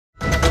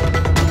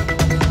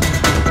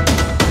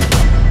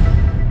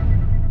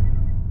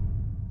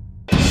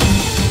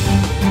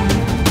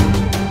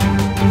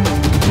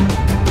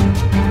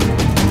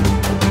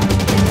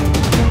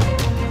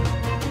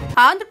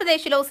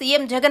ఆంధ్రప్రదేశ్లో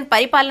సీఎం జగన్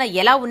పరిపాలన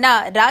ఎలా ఉన్నా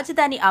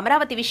రాజధాని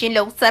అమరావతి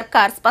విషయంలో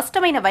సర్కార్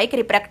స్పష్టమైన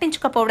వైఖరి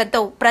ప్రకటించకపోవడంతో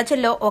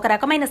ప్రజల్లో ఒక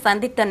రకమైన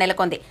సందిగ్ధం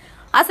నెలకొంది.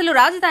 అసలు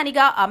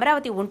రాజధానిగా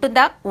అమరావతి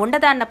ఉంటుందా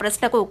ఉండదా అన్న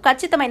ప్రశ్నకు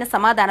ఖచ్చితమైన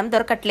సమాధానం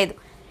దొరకట్లేదు.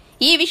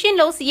 ఈ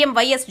విషయంలో సీఎం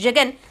వైఎస్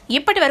జగన్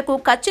ఇప్పటివరకు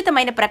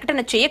ఖచ్చితమైన ప్రకటన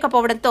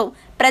చేయకపోవడంతో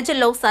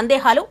ప్రజల్లో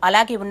సందేహాలు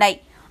అలాగే ఉన్నాయి.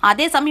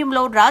 అదే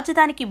సమయంలో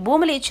రాజధానికి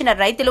భూములు ఇచ్చిన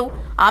రైతులు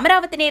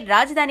అమరావతినే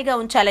రాజధానిగా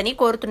ఉంచాలని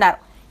కోరుతున్నారు.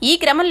 ఈ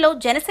క్రమంలో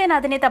జనసేన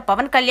అధినేత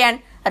పవన్ కళ్యాణ్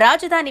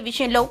రాజధాని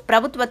విషయంలో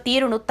ప్రభుత్వ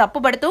తీరును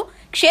తప్పుబడుతూ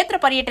క్షేత్ర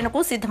పర్యటనకు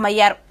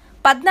సిద్ధమయ్యారు.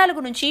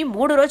 14 నుంచి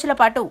 3 రోజుల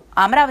పాటు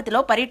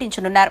అమరావతిలో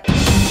పర్యటించనున్నారు.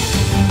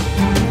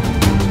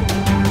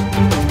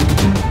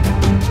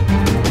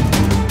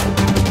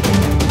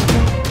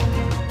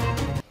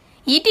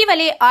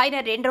 ఇటీవలే ఆయన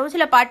 2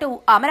 రోజుల పాటు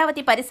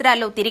అమరావతి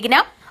పరిసరాల్లో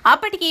తిరిగినా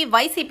అప్పటికి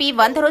వైసీపీ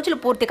 100 రోజులు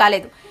పూర్తి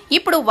కాలేదు.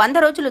 ఇప్పుడు 100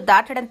 రోజులు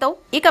దాటడంతో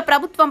ఇక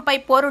ప్రభుత్వంపై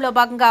పోరులో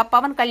భాగంగా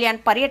పవన్ కళ్యాణ్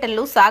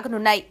పర్యటనలు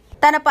సాగనున్నాయి.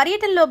 తన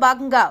పర్యటనలో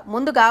భాగంగా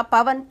ముందుగా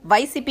పవన్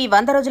వైసీపీ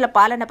 100 రోజుల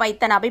పాలనపై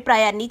తన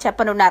అభిప్రాయాన్ని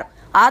చెప్పనున్నారు.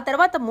 ఆ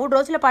తర్వాత 3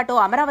 రోజుల పాటు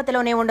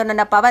అమరావతిలోనే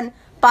ఉండనున్న పవన్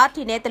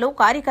పార్టీ నేతలు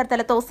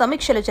కార్యకర్తలతో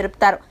సమీక్షలు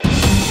జరుపుతారు.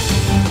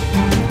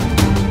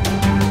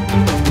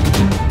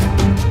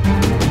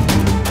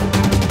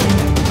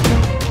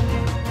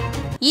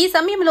 ఈ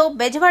సమయంలో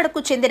బెజవాడకు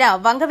చెందిన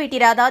వంగవీటి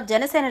రాధా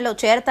జనసేనలో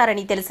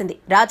చేరతారని తెలిసింది.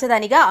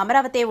 రాజధానిగా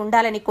అమరావతి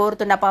ఉండాలని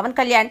కోరుతున్న పవన్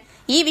కళ్యాణ్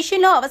ఈ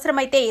విషయంలో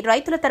అవసరమైతే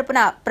రైతుల తరపున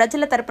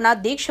ప్రజల తరపున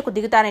దీక్షకు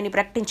దిగుతారని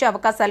ప్రకటించే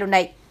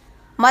అవకాశాలున్నాయి.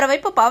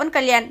 మరోవైపు పవన్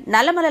కళ్యాణ్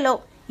నల్లమలలో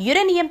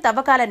యురేనియం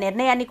తవ్వకాల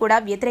నిర్ణయాన్ని కూడా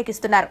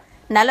వ్యతిరేకిస్తున్నారు.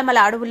 నల్లమల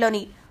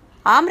అడవుల్లోని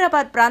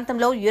ఆమ్రాబాద్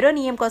ప్రాంతంలో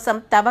యురేనియం కోసం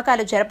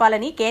తవ్వకాలు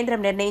జరపాలని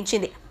కేంద్రం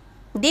నిర్ణయించింది.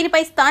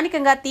 దీనిపై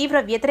స్థానికంగా తీవ్ర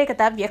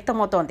వ్యతిరేకత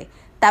వ్యక్తమవుతోంది.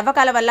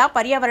 తవ్వకాల వల్ల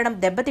పర్యావరణం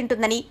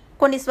దెబ్బతింటుందని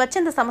కొన్ని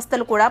స్వచ్ఛంద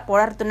సంస్థలు కూడా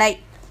పోరాడుతున్నాయి.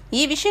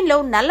 ఈ విషయంలో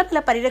నల్లమల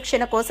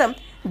పరిరక్షణ కోసం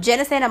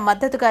జనసేన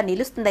మద్దతుగా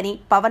నిలుస్తుందని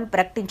పవన్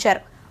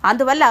ప్రకటించారు.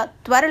 అందువల్ల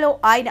త్వరలో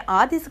ఆయన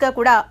ఆ దిశగా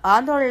కూడా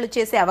ఆందోళనలు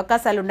చేసే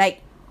అవకాశాలున్నాయి.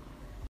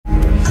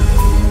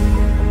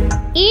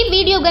 ఈ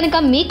వీడియో గనుక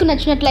మీకు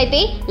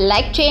నచ్చినట్లయితే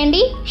లైక్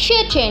చేయండి,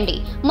 షేర్ చేయండి.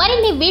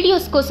 మరిన్ని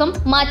వీడియోస్ కోసం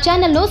మా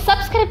ఛానల్ను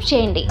సబ్స్క్రైబ్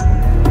చేయండి.